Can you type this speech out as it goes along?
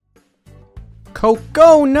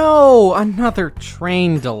Coco, no! Another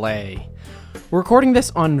train delay. We're recording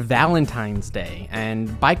this on Valentine's Day,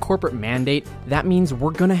 and by corporate mandate, that means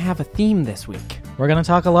we're gonna have a theme this week. We're going to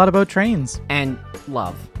talk a lot about trains. And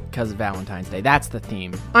love, because Valentine's Day, that's the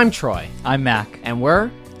theme. I'm Troy. I'm Mac. And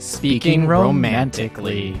we're Speaking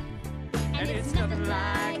romantically. And it's nothing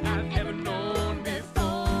like I've ever known before.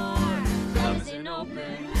 Love's an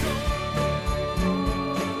open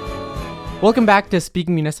Welcome back to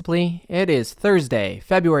Speaking Municipally. It is Thursday,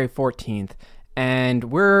 February 14th, and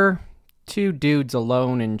we're two dudes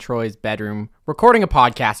alone in Troy's bedroom recording a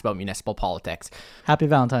podcast about municipal politics. Happy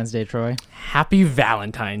Valentine's Day, Troy. Happy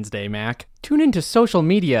Valentine's Day, Mac. Tune into social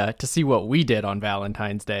media to see what we did on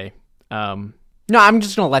Valentine's Day. No, I'm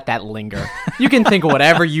just going to let that linger. You can think of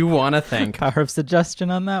whatever you want to think. Power of suggestion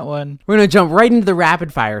on that one. We're going to jump right into the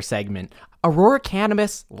rapid fire segment. Aurora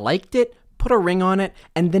Cannabis liked it, put a ring on it,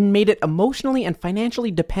 and then made it emotionally and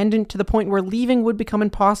financially dependent to the point where leaving would become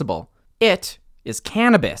impossible. It is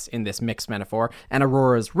cannabis in this mixed metaphor, and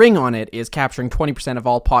Aurora's ring on it is capturing 20% of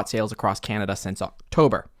all pot sales across Canada since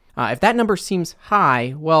October. If that number seems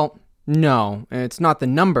high, well, no, it's not the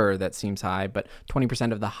number that seems high, but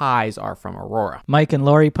 20% of the highs are from Aurora. Mike and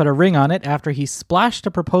Lori put a ring on it after he splashed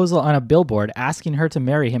a proposal on a billboard asking her to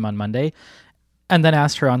marry him on Monday, and then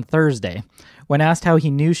asked her on Thursday. When asked how he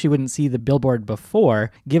knew she wouldn't see the billboard before,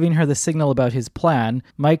 giving her the signal about his plan,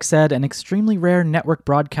 Mike said an extremely rare network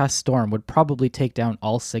broadcast storm would probably take down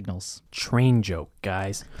all signals. Train joke,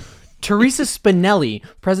 guys. Teresa Spinelli,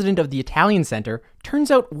 president of the Italian Center, turns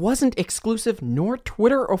out wasn't exclusive nor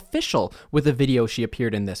Twitter official with the video she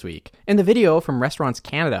appeared in this week. In the video from Restaurants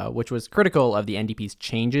Canada, which was critical of the NDP's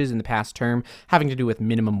changes in the past term having to do with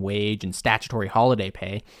minimum wage and statutory holiday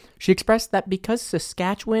pay, she expressed that because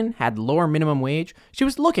Saskatchewan had lower minimum wage, she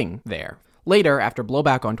was looking there. Later, after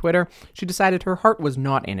blowback on Twitter, she decided her heart was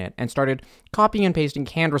not in it and started copying and pasting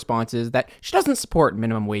canned responses that she doesn't support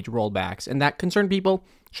minimum wage rollbacks and that concerned people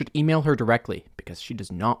should email her directly because she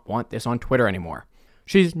does not want this on Twitter anymore.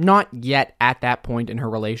 She's not yet at that point in her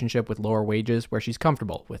relationship with lower wages where she's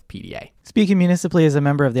comfortable with PDA. Speaking Municipally is a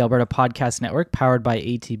member of the Alberta Podcast Network powered by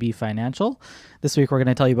ATB Financial. This week we're going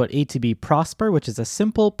to tell you about ATB Prosper, which is a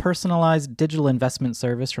simple, personalized digital investment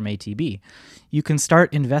service from ATB. You can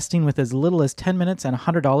start investing with as little as 10 minutes and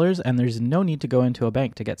 $100, and there's no need to go into a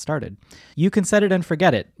bank to get started. You can set it and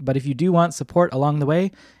forget it, but if you do want support along the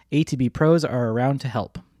way, ATB pros are around to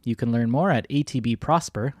help. You can learn more at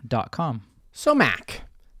atbprosper.com. So, Mac,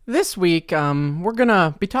 this week, we're going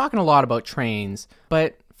to be talking a lot about trains,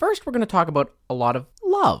 but first we're going to talk about a lot of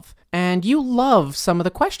love. And you love some of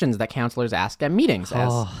the questions that counselors ask at meetings.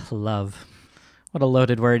 Love. What a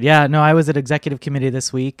loaded word. Yeah, no, I was at executive committee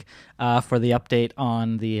this week for the update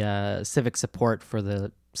on the civic support for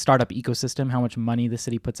the startup ecosystem, how much money the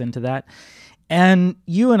city puts into that. And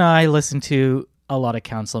you and I listen to a lot of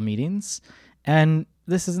council meetings, and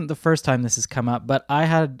this isn't the first time this has come up, but I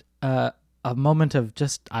had a moment of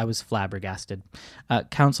I was flabbergasted.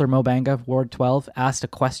 Councillor Mobanga, Ward 12, asked a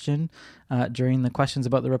question during the questions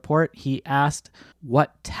about the report. He asked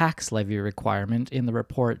what tax levy requirement in the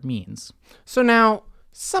report means. So now,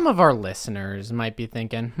 some of our listeners might be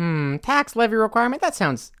thinking, tax levy requirement? That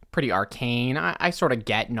sounds pretty arcane. I sort of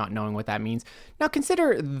get not knowing what that means. Now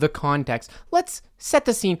consider the context. Let's set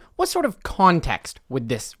the scene. What sort of context would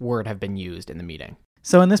this word have been used in the meeting?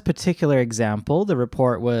 So in this particular example, the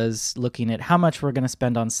report was looking at how much we're going to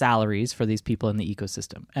spend on salaries for these people in the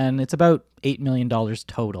ecosystem. And it's about $8 million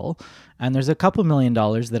total. And there's a couple $1 million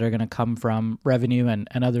that are going to come from revenue and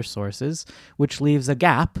other sources, which leaves a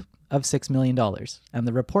gap of $6 million. And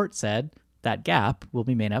the report said that gap will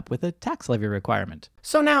be made up with a tax levy requirement.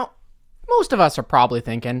 So now, most of us are probably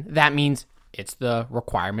thinking that means it's the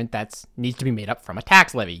requirement that needs to be made up from a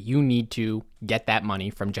tax levy. You need to get that money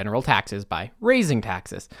from general taxes by raising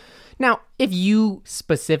taxes. Now, if you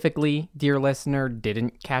specifically, dear listener,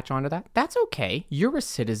 didn't catch on to that, that's okay. You're a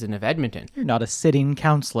citizen of Edmonton. You're not a sitting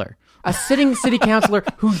councillor. A sitting city councillor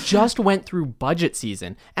who just went through budget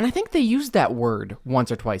season. And I think they used that word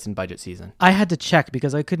once or twice in budget season. I had to check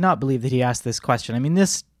because I could not believe that he asked this question. I mean,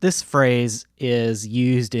 this phrase is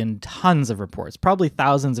used in tons of reports, probably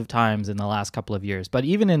thousands of times in the last couple of years. But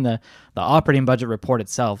even in the operating budget report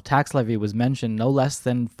itself, tax levy was mentioned no less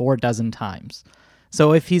than 4 dozen times.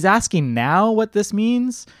 So if he's asking now what this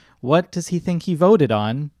means, what does he think he voted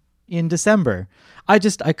on in December? I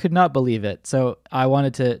could not believe it. So I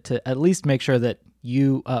wanted to at least make sure that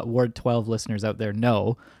you Ward 12 listeners out there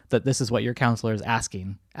know that this is what your counselor is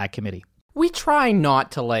asking at committee. We try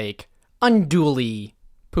not to unduly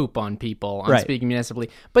poop on people on Right. Speaking Municipally,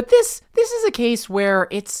 but this is a case where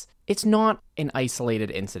it's it's not an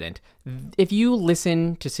isolated incident. If you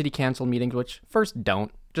listen to city council meetings, which first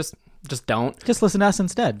don't, just don't. Just listen to us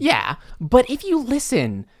instead. Yeah, but if you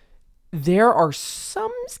listen, there are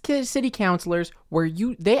some city councilors where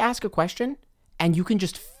they ask a question and you can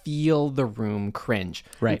just feel the room cringe.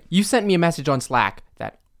 Right. You sent me a message on Slack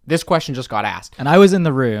that this question just got asked. And I was in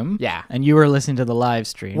the room. Yeah. And you were listening to the live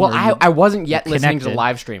stream. Well, where you- I wasn't yet listening to the connected.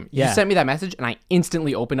 live stream. Yeah. You sent me that message, and I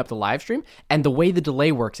instantly opened up the live stream. And the way the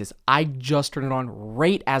delay works is I just turned it on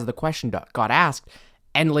right as the question got asked.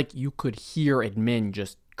 And, like, you could hear admin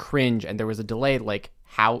just cringe. And there was a delay, like,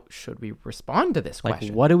 how should we respond to this Like,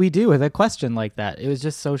 question? what do we do with a question like that? It was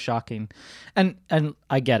just so shocking. And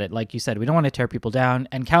I get it. Like you said, we don't want to tear people down.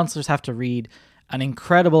 And counselors have to read an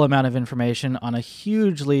incredible amount of information on a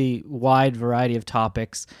hugely wide variety of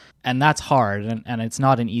topics. And that's hard. And it's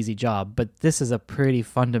not an easy job. But this is a pretty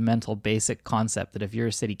fundamental, basic concept that if you're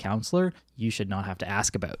a city councilor, you should not have to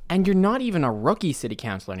ask about. And you're not even a rookie city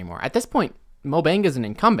councilor anymore. At this point, Mo Benga's an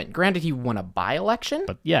incumbent. Granted, he won a by-election.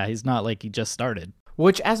 But yeah, he's not like he just started.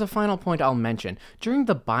 Which, as a final point, I'll mention, during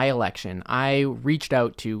the by-election, I reached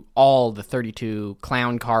out to all the 32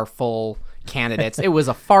 clown car full candidates. It was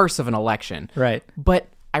a farce of an election. Right. But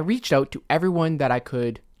I reached out to everyone that I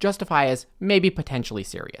could justify as maybe potentially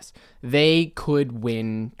serious. They could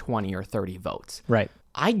win 20 or 30 votes. Right.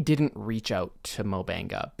 I didn't reach out to Mo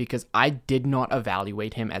Benga because I did not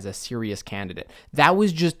evaluate him as a serious candidate. That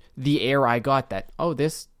was just the air I got that, oh,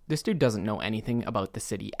 this dude doesn't know anything about the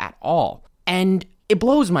city at all. And it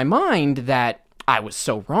blows my mind that I was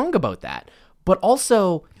so wrong about that. But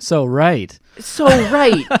also, So right. so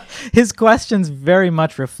right. His questions very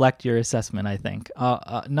much reflect your assessment, I think.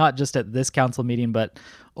 Not just at this council meeting, but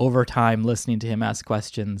over time, listening to him ask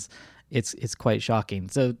questions, it's quite shocking.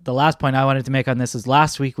 So the last point I wanted to make on this is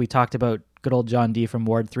last week we talked about good old John D from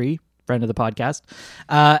Ward 3, friend of the podcast,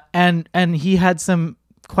 and he had some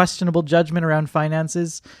questionable judgment around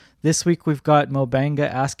finances. This week we've got Mo Benga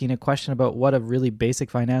asking a question about what a really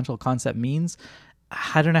basic financial concept means.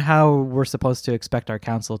 I don't know how we're supposed to expect our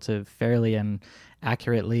council to fairly and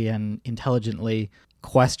accurately and intelligently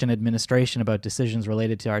question administration about decisions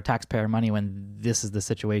related to our taxpayer money when this is the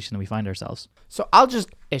situation that we find ourselves. So I'll just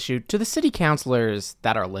issue to the city councilors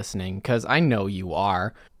that are listening, because I know you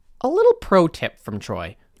are, a little pro tip from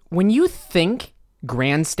Troy. When you think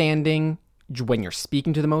grandstanding when you're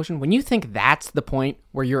speaking to the motion, when you think that's the point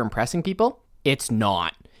where you're impressing people, it's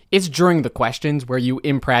not. It's during the questions where you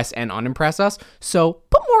impress and unimpress us, so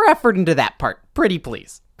put more effort into that part, pretty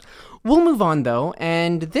please. We'll move on though,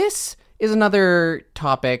 and this is another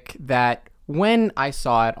topic that when I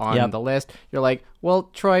saw it on the list, you're like, well,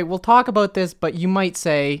 Troy, we'll talk about this, but you might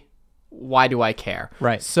say, why do I care?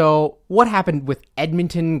 Right. So what happened with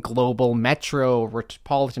Edmonton Global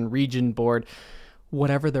Metropolitan Region Board,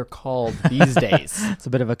 whatever they're called these days? It's a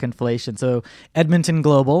bit of a conflation. So Edmonton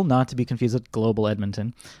Global, not to be confused with Global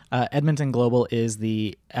Edmonton. Edmonton Global is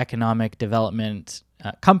the economic development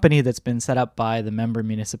company that's been set up by the member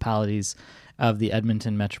municipalities of the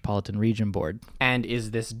Edmonton Metropolitan Region Board. And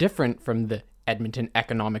is this different from the Edmonton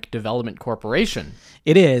Economic Development Corporation?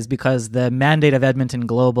 It is, because the mandate of Edmonton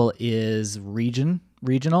Global is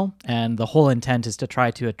regional, and the whole intent is to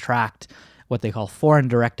try to attract what they call foreign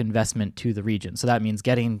direct investment to the region. So that means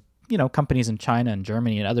getting, companies in China and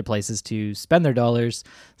Germany and other places to spend their dollars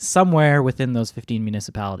somewhere within those 15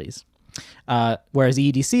 municipalities. Whereas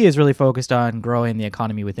EDC is really focused on growing the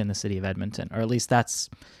economy within the city of Edmonton, or at least that's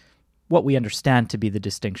what we understand to be the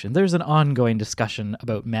distinction. There's an ongoing discussion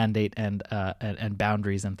about mandate and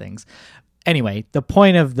boundaries and things. Anyway, the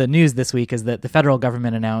point of the news this week is that the federal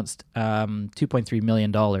government announced $2.3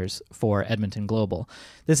 million for Edmonton Global.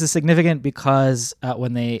 This is significant because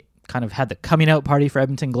when they kind of had the coming out party for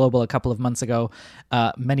Edmonton Global a couple of months ago,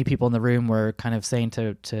 many people in the room were kind of saying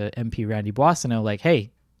to MP Randy Boissonneau, like,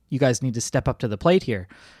 hey, you guys need to step up to the plate here.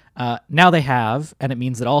 Now they have, and it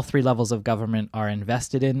means that all three levels of government are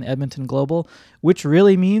invested in Edmonton Global, which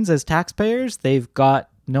really means as taxpayers, they've got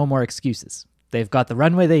no more excuses. They've got the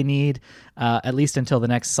runway they need, at least until the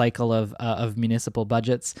next cycle of municipal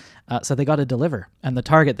budgets. So they got to deliver. And the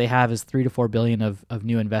target they have is $3 to $4 billion of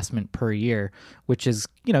new investment per year, which is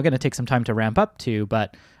going to take some time to ramp up to.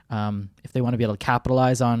 But if they want to be able to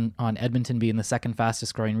capitalize on Edmonton being the second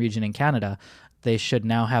fastest growing region in Canada, they should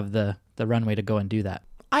now have the runway to go and do that.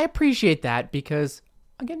 I appreciate that because,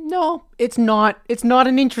 again, no, it's not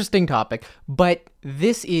an interesting topic, but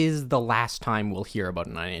this is the last time we'll hear about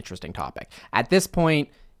an uninteresting topic. At this point,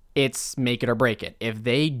 it's make it or break it. If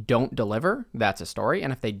they don't deliver, that's a story.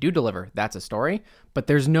 And if they do deliver, that's a story. But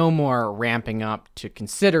there's no more ramping up to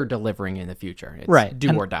consider delivering in the future. It's Right. do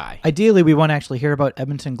And or die. Ideally, we won't actually hear about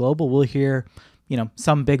Edmonton Global. We'll hear,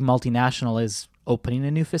 some big multinational is opening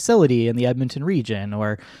a new facility in the Edmonton region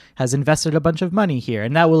or has invested a bunch of money here.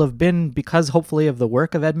 And that will have been because hopefully of the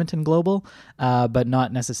work of Edmonton Global, but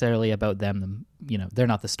not necessarily about them. They're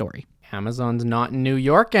not the story. Amazon's not in New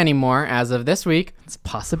York anymore as of this week. It's a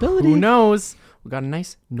possibility. Who knows? We got a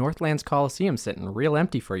nice Northlands Coliseum sitting real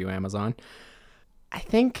empty for you, Amazon. I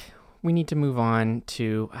think we need to move on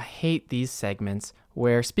to, I hate these segments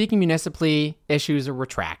where speaking municipally issues a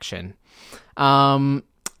retraction.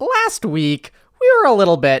 Last week, we were a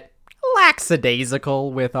little bit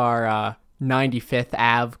lackadaisical with our 95th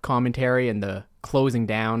Ave commentary and the closing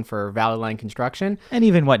down for Valley Line construction. And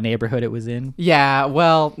even what neighborhood it was in. Yeah,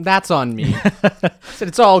 well, that's on me. So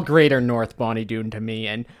it's all greater North Bonnie Doon to me,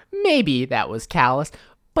 and maybe that was callous.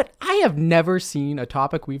 But I have never seen a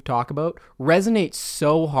topic we've talked about resonate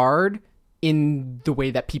so hard in the way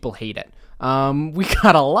that people hate it. We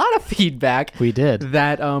got a lot of feedback. We did.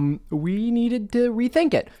 That we needed to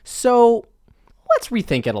rethink it. So let's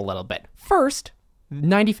rethink it a little bit. First,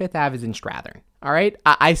 95th Ave is in Strathern. All right?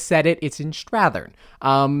 I said it. It's in Strathern.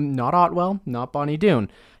 Not Otwell, not Bonnie Doon.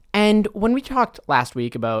 And when we talked last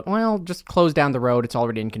week about, well, just close down the road, it's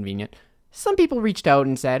already inconvenient, some people reached out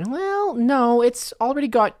and said, well, no, it's already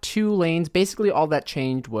got 2 lanes. Basically, all that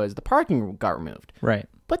changed was the parking got removed. Right.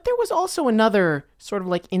 But there was also another sort of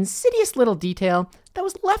like insidious little detail that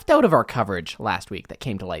was left out of our coverage last week that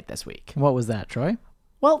came to light this week. What was that, Troy?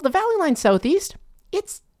 Well, the Valley Line Southeast,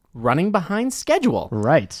 it's running behind schedule.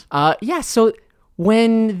 Right. So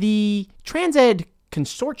when the TransEd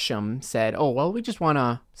consortium said, oh, well, we just want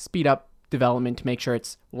to speed up development to make sure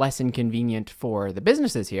it's less inconvenient for the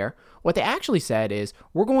businesses here, what they actually said is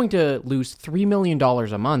we're going to lose $3 million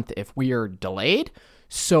a month if we are delayed.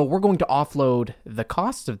 So we're going to offload the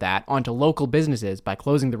costs of that onto local businesses by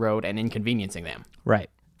closing the road and inconveniencing them. Right.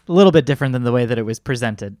 A little bit different than the way that it was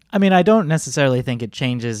presented. I mean, I don't necessarily think it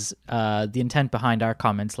changes the intent behind our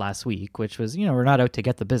comments last week, which was, we're not out to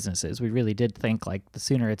get the businesses. We really did think like the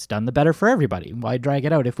sooner it's done, the better for everybody. Why drag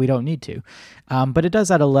it out if we don't need to? But it does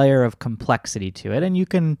add a layer of complexity to it. And you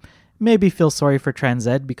can maybe feel sorry for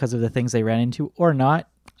TransEd because of the things they ran into or not.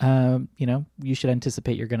 You should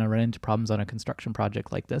anticipate you're going to run into problems on a construction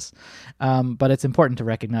project like this. But it's important to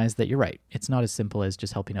recognize that you're right. It's not as simple as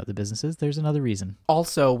just helping out the businesses. There's another reason.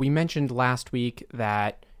 Also, we mentioned last week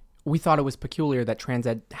that we thought it was peculiar that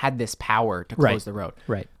TransEd had this power to close the road.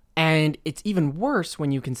 Right. And it's even worse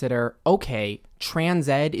when you consider, okay,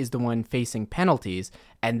 TransEd is the one facing penalties,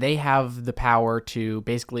 and they have the power to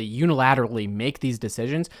basically unilaterally make these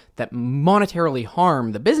decisions that monetarily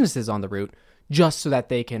harm the businesses on the route, just so that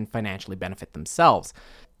they can financially benefit themselves.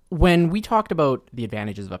 When we talked about the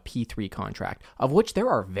advantages of a P3 contract, of which there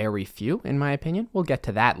are very few, in my opinion, we'll get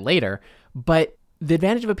to that later, but the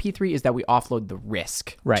advantage of a P3 is that we offload the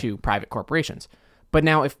risk to private corporations. But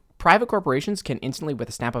now if private corporations can instantly, with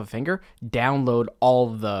a snap of a finger, download all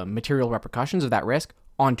the material repercussions of that risk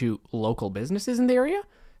onto local businesses in the area,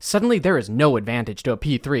 suddenly there is no advantage to a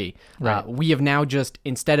P3. Right. We have now just,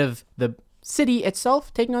 instead of the city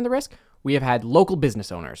itself taking on the risk, we have had local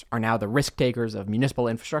business owners are now the risk takers of municipal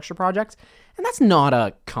infrastructure projects, and that's not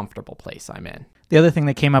a comfortable place I'm in. The other thing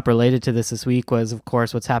that came up related to this week was, of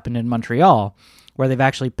course, what's happened in Montreal, where they've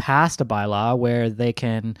actually passed a bylaw where they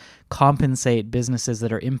can compensate businesses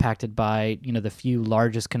that are impacted by, the few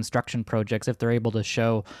largest construction projects if they're able to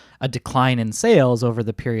show a decline in sales over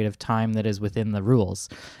the period of time that is within the rules.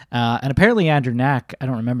 And apparently Andrew Knack, I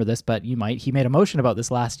don't remember this, but he made a motion about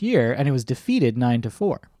this last year, and it was defeated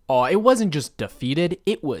 9-4. Oh, it wasn't just defeated,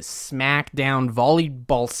 it was smacked down,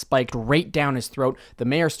 volleyball spiked right down his throat. The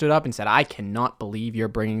mayor stood up and said, I cannot believe you're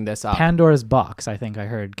bringing this up. Pandora's box, I think I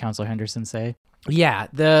heard Councillor Henderson say. Yeah,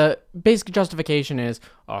 the basic justification is,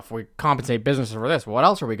 if we compensate businesses for this, what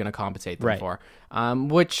else are we going to compensate them for?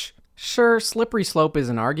 Which, sure, slippery slope is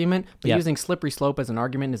an argument, but using slippery slope as an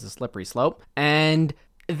argument is a slippery slope. And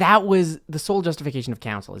that was the sole justification of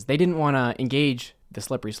council, is they didn't want to engage the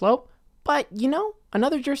slippery slope. But,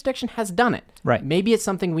 another jurisdiction has done it. Right. Maybe it's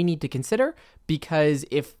something we need to consider, because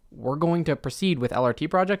if we're going to proceed with LRT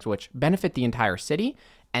projects, which benefit the entire city,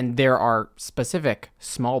 and there are specific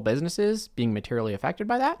small businesses being materially affected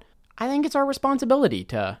by that, I think it's our responsibility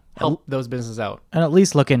to help those businesses out. And at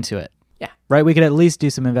least look into it. Yeah. Right? We could at least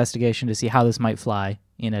do some investigation to see how this might fly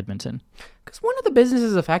in Edmonton. Because one of the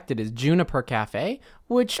businesses affected is Juniper Cafe,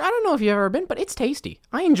 which I don't know if you've ever been, but it's tasty.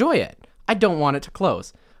 I enjoy it. I don't want it to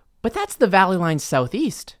close. But that's the Valley Line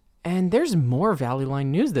Southeast. And there's more Valley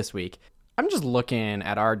Line news this week. I'm just looking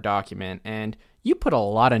at our document, and you put a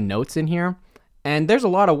lot of notes in here, and there's a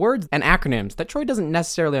lot of words and acronyms that Troy doesn't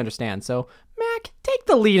necessarily understand. So, Mac, take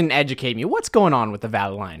the lead and educate me. What's going on with the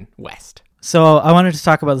Valley Line West? So I wanted to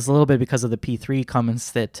talk about this a little bit because of the P3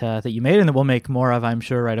 comments that you made, and that we'll make more of, I'm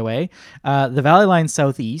sure, right away. The Valley Line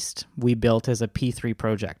Southeast we built as a P3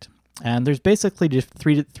 project, and there's basically just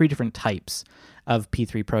three different types of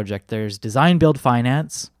P3 project. There's design, build,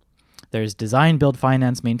 finance. There's design, build,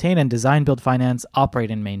 finance, maintain, and design, build, finance,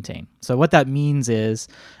 operate, and maintain. So what that means is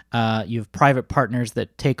you have private partners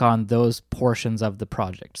that take on those portions of the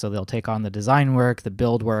project. So they'll take on the design work, the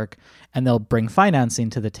build work, and they'll bring financing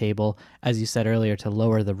to the table, as you said earlier, to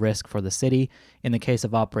lower the risk for the city. In the case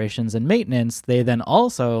of operations and maintenance, they then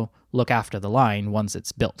also look after the line once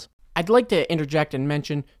it's built. I'd like to interject and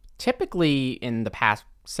mention, typically in the past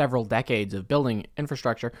several decades of building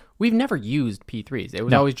infrastructure, we've never used P3s. It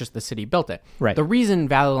was always just the city built it. Right. The reason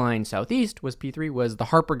Valley Line Southeast was P3 was the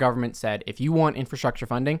Harper government said, if you want infrastructure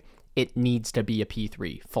funding, it needs to be a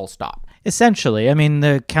P3, full stop. Essentially, I mean,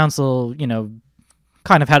 the council,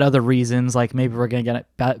 kind of had other reasons, like maybe we're going to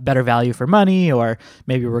get better value for money, or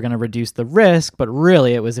maybe we're going to reduce the risk. But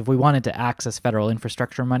really, it was if we wanted to access federal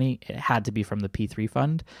infrastructure money, it had to be from the P3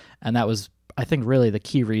 fund. And that was, I think, really the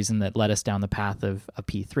key reason that led us down the path of a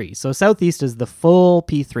P3. So Southeast is the full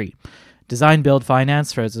P3. Design, build,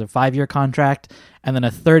 finance for a 5-year contract, and then a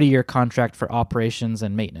 30-year contract for operations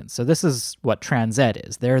and maintenance. So this is what TransEd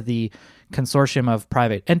is. They're the consortium of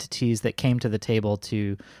private entities that came to the table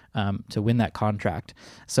to win that contract.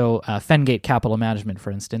 So Fengate Capital Management,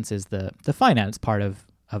 for instance, is the finance part of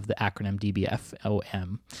the acronym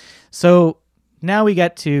DBFOM. So now we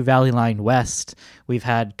get to Valley Line West. We've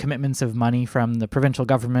had commitments of money from the provincial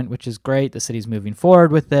government, which is great. The city's moving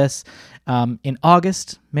forward with this. In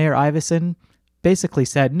August, Mayor Iveson basically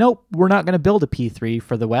said, nope, we're not going to build a P3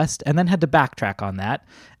 for the West, and then had to backtrack on that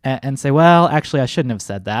and say, well, actually, I shouldn't have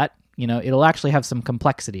said that. It'll actually have some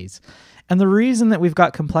complexities. And the reason that we've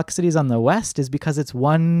got complexities on the West is because it's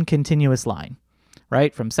one continuous line,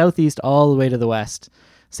 right? From Southeast all the way to the West.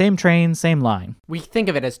 Same train, same line. We think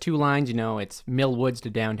of it as two lines, it's Mill Woods to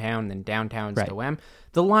downtown, then downtown's to Wem.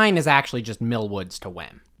 The line is actually just Mill Woods to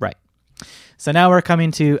Wem. Right. So now we're coming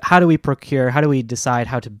to how do we decide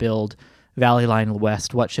how to build Valley Line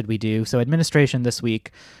West? What should we do? So administration this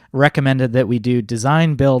week recommended that we do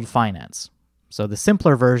design, build, finance. So the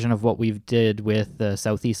simpler version of what we've did with the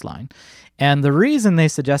Southeast line. And the reason they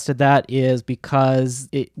suggested that is because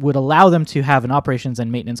it would allow them to have an operations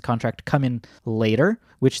and maintenance contract come in later,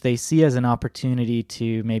 which they see as an opportunity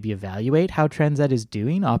to maybe evaluate how TransEd is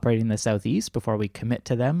doing operating the Southeast before we commit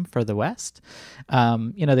to them for the West.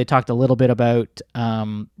 They talked a little bit about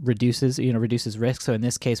reduces risk. So in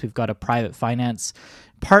this case, we've got a private finance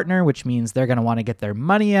partner, which means they're going to want to get their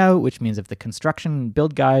money out, which means if the construction and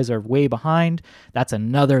build guys are way behind, that's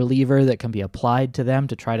another lever that can be applied to them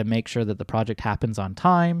to try to make sure that the project happens on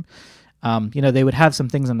time. They would have some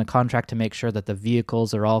things in the contract to make sure that the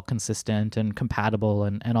vehicles are all consistent and compatible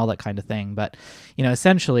and all that kind of thing. But,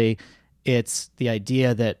 essentially, it's the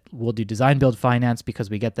idea that we'll do design, build, finance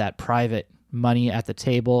because we get that private money at the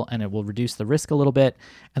table and it will reduce the risk a little bit,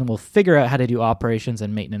 and we'll figure out how to do operations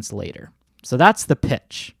and maintenance later. So that's the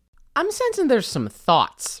pitch. I'm sensing there's some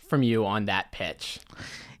thoughts from you on that pitch.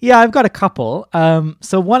 Yeah, I've got a couple.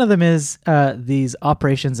 So one of them is these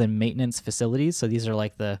operations and maintenance facilities. So these are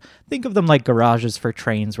think of them like garages for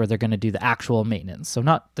trains where they're going to do the actual maintenance. So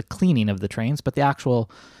not the cleaning of the trains, but the actual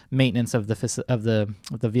maintenance of the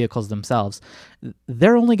vehicles themselves.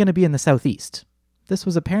 They're only going to be in the Southeast. This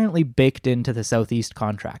was apparently baked into the Southeast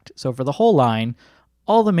contract. So for the whole line,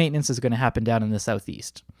 all the maintenance is going to happen down in the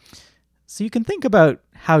Southeast. So you can think about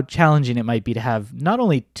how challenging it might be to have not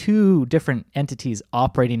only two different entities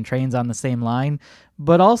operating trains on the same line,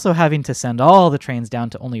 but also having to send all the trains down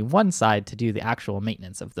to only one side to do the actual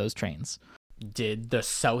maintenance of those trains. Did the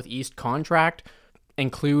Southeast contract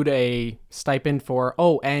include a stipend for,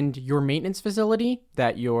 and your maintenance facility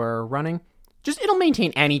that you're running? It'll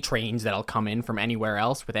maintain any trains that'll come in from anywhere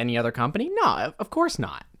else with any other company? No, of course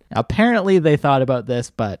not. Apparently they thought about this,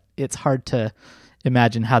 but it's hard to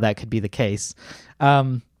imagine how that could be the case.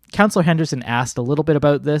 Councillor Henderson asked a little bit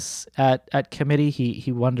about this at committee.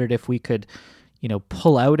 He wondered if we could,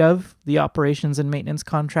 pull out of the operations and maintenance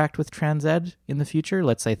contract with TransEd in the future.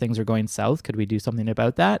 Let's say things are going south. Could we do something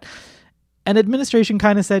about that? And administration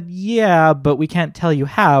kind of said, yeah, but we can't tell you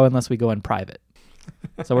how unless we go in private.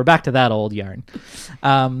 So we're back to that old yarn.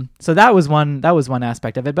 So that was one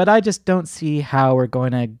aspect of it, but I just don't see how we're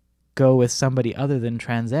going to go with somebody other than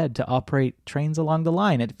TransEd to operate trains along the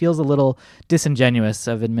line. It feels a little disingenuous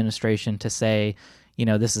of administration to say,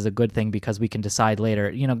 this is a good thing because we can decide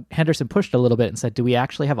later. Henderson pushed a little bit and said, do we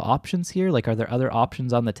actually have options here? Like, are there other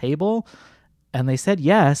options on the table? And they said,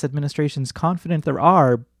 yes, administration's confident there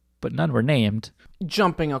are, but none were named.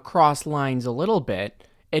 Jumping across lines a little bit,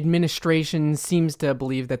 administration seems to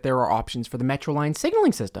believe that there are options for the Metroline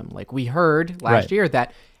signaling system. Like we heard last year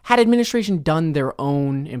that had administration done their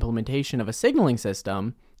own implementation of a signaling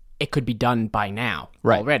system, it could be done by now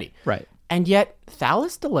already. Right. And yet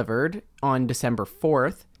Thales delivered on December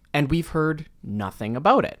 4th, and we've heard nothing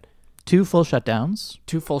about it. 2 full shutdowns.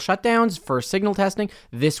 2 full shutdowns for signal testing.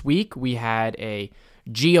 This week we had a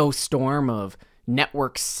geostorm of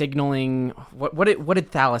network signaling. What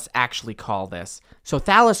did Thales actually call this? So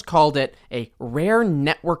Thales called it a rare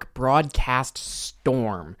network broadcast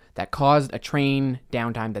storm that caused a train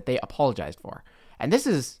downtime that they apologized for. And this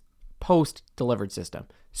is post-delivered system.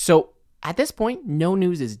 So at this point, no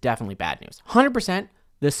news is definitely bad news. 100%,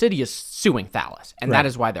 the city is suing Thales, and that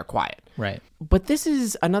is why they're quiet. Right. But this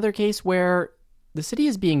is another case where the city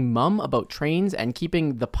is being mum about trains and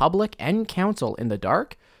keeping the public and council in the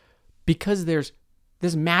dark because there's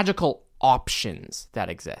magical options that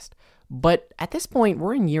exist. But at this point,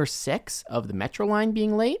 we're in year 6 of the Metroline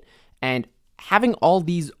being late, and having all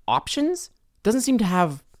these options doesn't seem to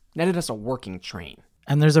have netted us a working train.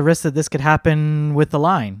 And there's a risk that this could happen with the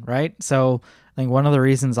line, right? So I think one of the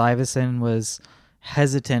reasons Iveson was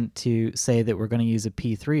hesitant to say that we're going to use a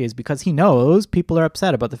P3 is because he knows people are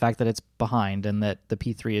upset about the fact that it's behind and that the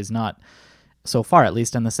P3 is not, so far at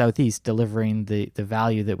least in the Southeast, delivering the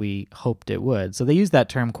value that we hoped it would. So they used that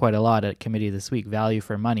term quite a lot at committee this week, value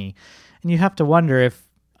for money. And you have to wonder if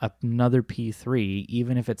another P3,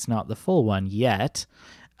 even if it's not the full one yet,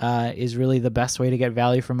 is really the best way to get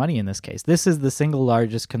value for money in this case. This is the single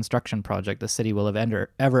largest construction project the city will have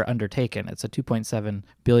ever undertaken. It's a $2.7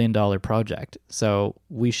 billion project. So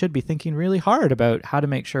we should be thinking really hard about how to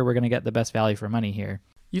make sure we're going to get the best value for money here.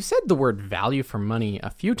 You said the word value for money a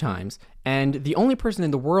few times, and the only person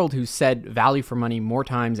in the world who said value for money more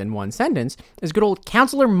times in one sentence is good old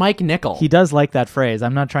Councillor Mike Nickel. He does like that phrase.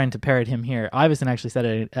 I'm not trying to parrot him here. Iveson actually said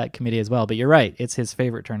it at committee as well, but you're right. It's his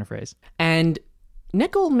favorite turn of phrase. And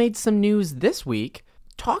Nickel made some news this week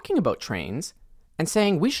talking about trains and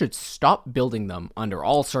saying we should stop building them under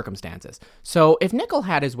all circumstances. So if Nickel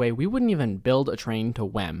had his way, we wouldn't even build a train to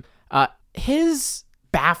Wem. His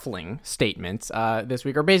baffling statements this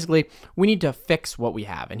week are basically, we need to fix what we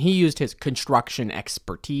have. And he used his construction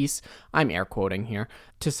expertise, I'm air quoting here,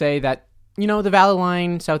 to say that, the Valley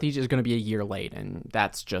Line Southeast is going to be a year late, and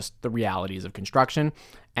that's just the realities of construction.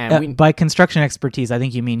 And by construction expertise, I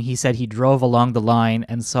think you mean he said he drove along the line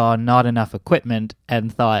and saw not enough equipment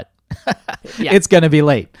and thought, it's going to be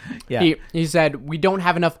late. Yeah. He said, we don't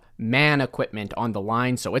have enough man equipment on the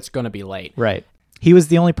line, so it's going to be late. Right. He was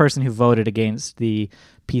the only person who voted against the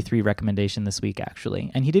P3 recommendation this week,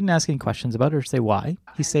 actually. And he didn't ask any questions about it or say why.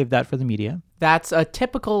 He saved that for the media. That's a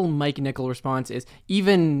typical Mike Nickel response, is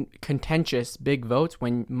even contentious big votes.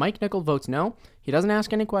 When Mike Nickel votes no, he doesn't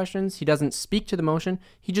ask any questions. He doesn't speak to the motion.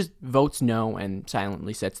 He just votes no and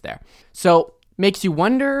silently sits there. So makes you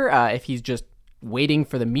wonder if he's just waiting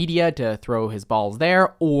for the media to throw his balls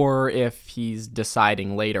there, or if he's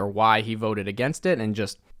deciding later why he voted against it and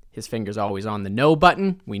just his finger's always on the no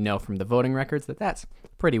button. We know from the voting records that that's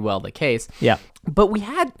pretty well the case. Yeah. But we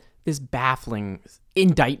had this baffling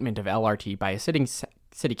indictment of LRT by a sitting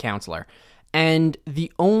city councilor. And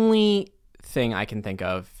the only thing I can think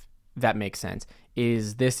of that makes sense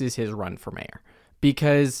is this is his run for mayor.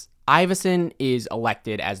 Because Iveson is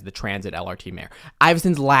elected as the transit LRT mayor.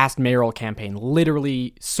 Iveson's last mayoral campaign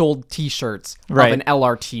literally sold T-shirts of an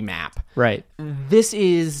LRT map. Right. This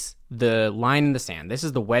is the line in the sand. This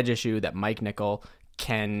is the wedge issue that Mike Nickel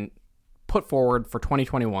can put forward for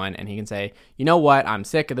 2021, and he can say, you know what, I'm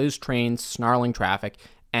sick of those trains snarling traffic,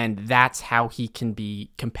 and that's how he can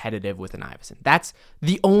be competitive with an Iveson. That's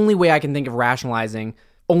the only way I can think of rationalizing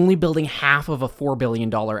only building half of a $4 billion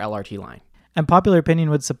LRT line. And popular opinion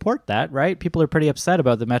would support that, right? People are pretty upset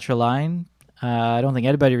about the Metro line. I don't think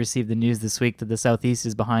anybody received the news this week that the Southeast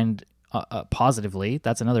is behind positively.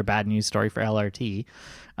 That's another bad news story for LRT.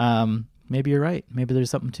 Maybe you're right. Maybe there's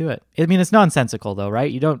something to it. I mean, it's nonsensical though, right?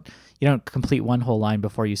 You don't complete one whole line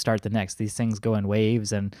before you start the next. These things go in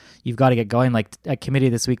waves, and you've got to get going. Like at committee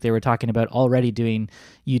this week, they were talking about already doing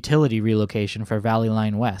utility relocation for Valley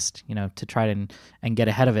Line West, to try and get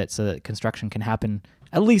ahead of it so that construction can happen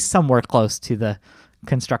at least somewhere close to the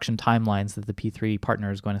construction timelines that the P3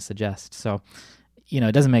 partner is going to suggest. So,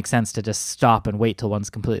 it doesn't make sense to just stop and wait till one's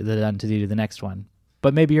completely done to do the next one.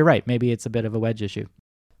 But maybe you're right. Maybe it's a bit of a wedge issue.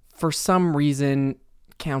 For some reason,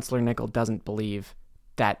 Councillor Nickel doesn't believe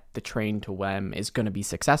that the train to Wem is going to be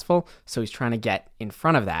successful, so he's trying to get in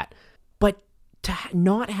front of that. But to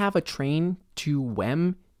not have a train to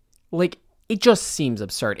Wem, like, it just seems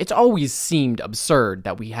absurd. It's always seemed absurd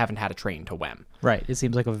that we haven't had a train to Wem. Right. It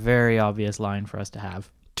seems like a very obvious line for us to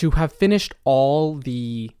have. To have finished all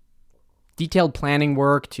the detailed planning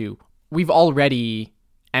work, we've already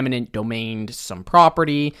eminent domained some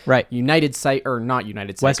property. Right. United Cycle, or not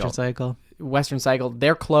United Cycle. Western Cycle,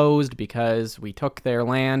 they're closed because we took their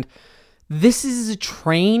land. This is a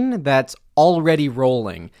train that's already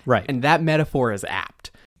rolling. Right. And that metaphor is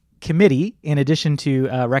apt. Committee, in addition to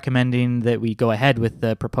recommending that we go ahead with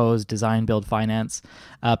the proposed design, build, finance,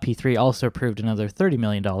 P3 also approved another $30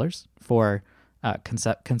 million for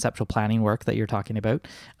conceptual planning work that you're talking about.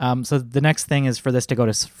 So the next thing is for this to go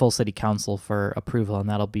to full city council for approval, and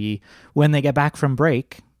that'll be when they get back from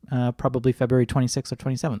break, probably February 26th or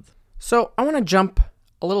 27th. So I want to jump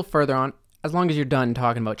a little further on, as long as you're done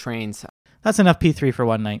talking about trains. That's enough P3 for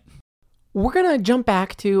one night. We're going to jump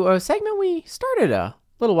back to a segment we started a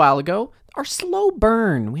little while ago, our slow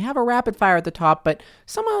burn. We have a rapid fire at the top, but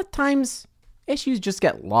sometimes issues just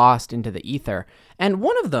get lost into the ether. And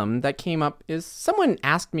one of them that came up is someone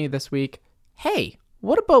asked me this week, hey,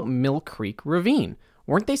 what about Mill Creek Ravine?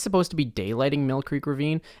 Weren't they supposed to be daylighting Mill Creek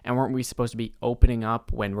Ravine? And weren't we supposed to be opening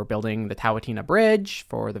up when we're building the Tawatina Bridge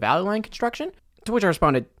for the Valley Line construction? To which I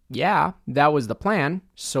responded, yeah, that was the plan.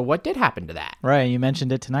 So what did happen to that? Right, you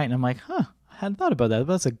mentioned it tonight, and I'm like, I hadn't thought about that.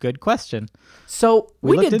 But that's a good question. So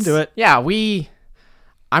we looked into it. Yeah,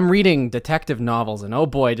 I'm reading detective novels, and oh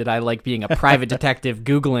boy, did I like being a private detective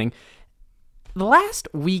Googling. The last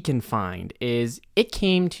we can find is it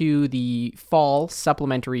came to the fall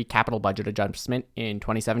supplementary capital budget adjustment in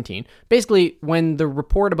 2017. Basically, when the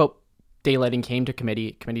report about daylighting came to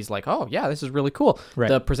committee's like, oh yeah, this is really cool. Right.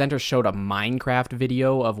 The presenters showed a Minecraft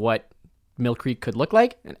video of what Mill Creek could look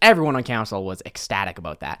like, and everyone on council was ecstatic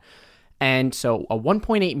about that. And so a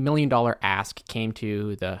 $1.8 million ask came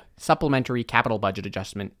to the supplementary capital budget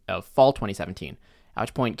adjustment of fall 2017, at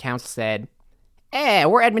which point council said,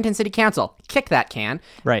 we're Edmonton City Council. Kick that can.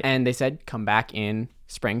 Right. And they said, come back in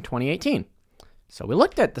spring 2018. So we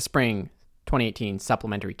looked at the spring 2018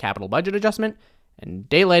 supplementary capital budget adjustment, and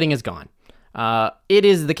daylighting is gone. It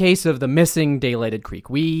is the case of the missing daylighted creek.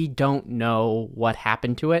 We don't know what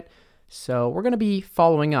happened to it, so we're going to be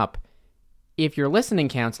following up. If you're listening,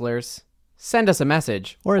 councilors, send us a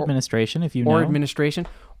message. Or administration, if you know. Or administration.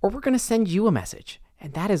 Or we're going to send you a message.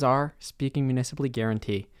 And that is our Speaking Municipally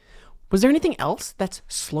guarantee. Was there anything else that's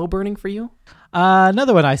slow burning for you?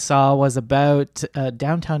 Another one I saw was about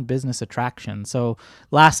downtown business attraction. So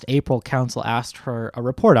last April, council asked for a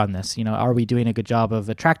report on this. You know, are we doing a good job of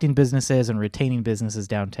attracting businesses and retaining businesses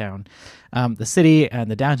downtown? The city and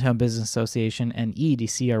the Downtown Business Association and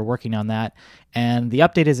EDC are working on that. And the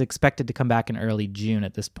update is expected to come back in early June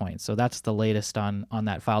at this point. So that's the latest on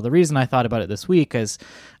that file. The reason I thought about it this week is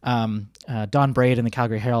Don Braid in the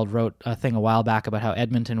Calgary Herald wrote a thing a while back about how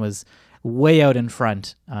Edmonton was way out in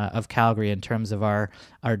front of Calgary in terms of our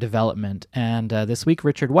development. And this week,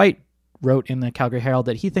 Richard White wrote in the Calgary Herald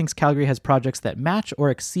that he thinks Calgary has projects that match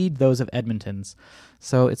or exceed those of Edmonton's.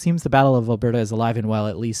 So it seems the Battle of Alberta is alive and well,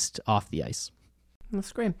 at least off the ice.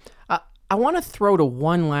 That's great. I want to throw to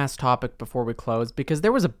one last topic before we close, because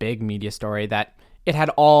there was a big media story that it had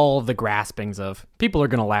all the graspings of people are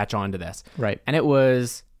going to latch onto this. Right. And it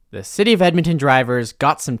was the City of Edmonton drivers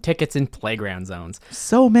got some tickets in playground zones.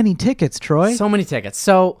 So many tickets, Troy. So many tickets.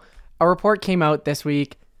 So a report came out this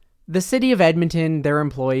week. The City of Edmonton, their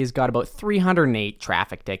employees got about 308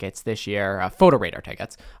 traffic tickets this year, photo radar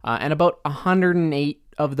tickets, and about 108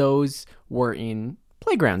 of those were in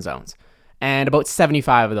playground zones. And about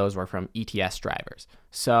 75 of those were from ETS drivers.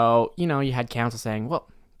 So, you had council saying, well,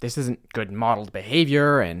 this isn't good modeled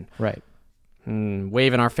behavior, and Right.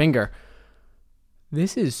 Waving our finger.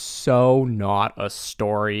 This is so not a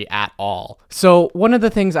story at all. So one of the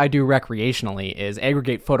things I do recreationally is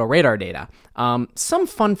aggregate photo radar data. Some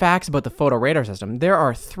fun facts about the photo radar system. There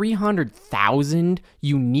are 300,000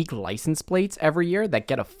 unique license plates every year that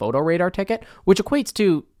get a photo radar ticket, which equates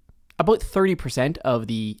to about 30% of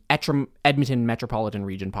the Edmonton metropolitan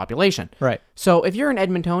region population. Right. So if you're an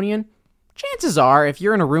Edmontonian, chances are if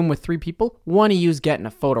you're in a room with 3 people, one of you's getting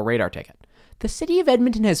a photo radar ticket. The City of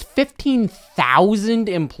Edmonton has 15,000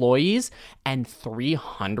 employees, and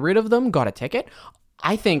 300 of them got a ticket.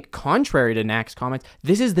 I think, contrary to Nack's comments,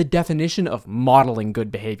 this is the definition of modeling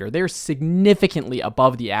good behavior. They're significantly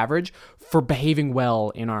above the average for behaving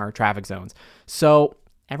well in our traffic zones. So,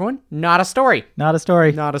 everyone, not a story. Not a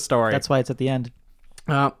story. Not a story. That's why it's at the end.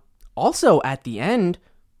 Also, at the end,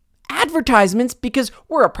 advertisements, because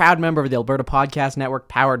we're a proud member of the Alberta Podcast Network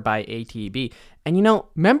powered by ATB. And you know,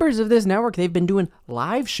 members of this network, they've been doing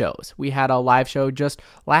live shows. We had a live show just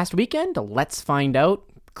last weekend, Let's Find Out.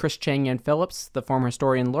 Chris Chang-Yen Phillips, the former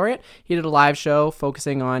historian laureate, he did a live show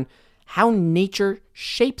focusing on how nature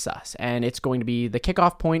shapes us. And it's going to be the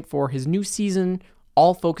kickoff point for his new season,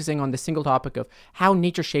 all focusing on the single topic of how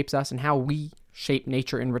nature shapes us and how we shape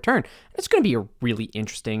nature in return. It's going to be a really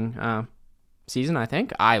interesting season, I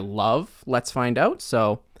think. I love Let's Find Out,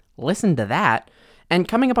 so listen to that. And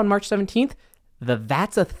coming up on March 17th, the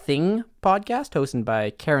That's a Thing podcast, hosted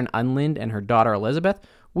by Karen Unlind and her daughter Elizabeth.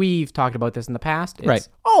 We've talked about this in the past. It's Right.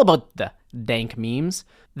 all about the dank memes.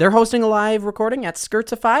 They're hosting a live recording at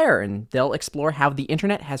Skirts of Fire, and they'll explore how the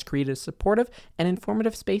internet has created a supportive and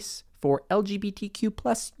informative space for LGBTQ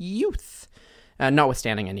plus youth,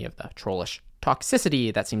 notwithstanding any of the trollish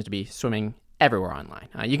toxicity that seems to be swimming everywhere online.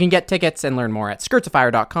 You can get tickets and learn more at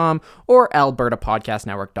skirtsoffire.com or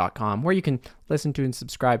albertapodcastnetwork.com, where you can listen to and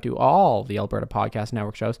subscribe to all the Alberta Podcast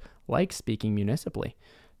Network shows, like Speaking Municipally,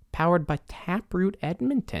 powered by Taproot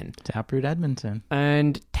Edmonton. Taproot Edmonton.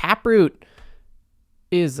 And Taproot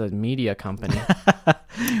is a media company.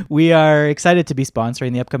 We are excited to be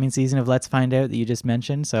sponsoring the upcoming season of Let's Find Out that you just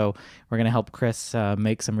mentioned. So we're going to help Chris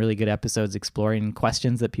make some really good episodes exploring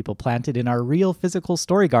questions that people planted in our real physical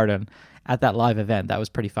story garden at that live event. That was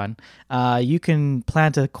pretty fun. You can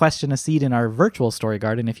plant a question, a seed in our virtual story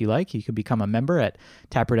garden if you like. You can become a member at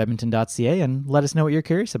taprootedmonton.ca and let us know what you're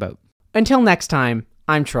curious about. Until next time,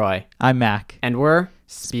 I'm Troy, I'm Mac. and we're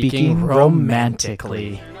speaking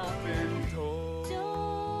romantically. And I've been told.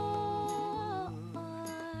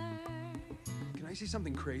 Can I say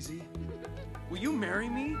something crazy? Will you marry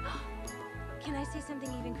me? Can I say something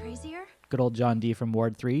even crazier? Good old John D from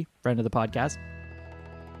Ward 3, friend of the podcast.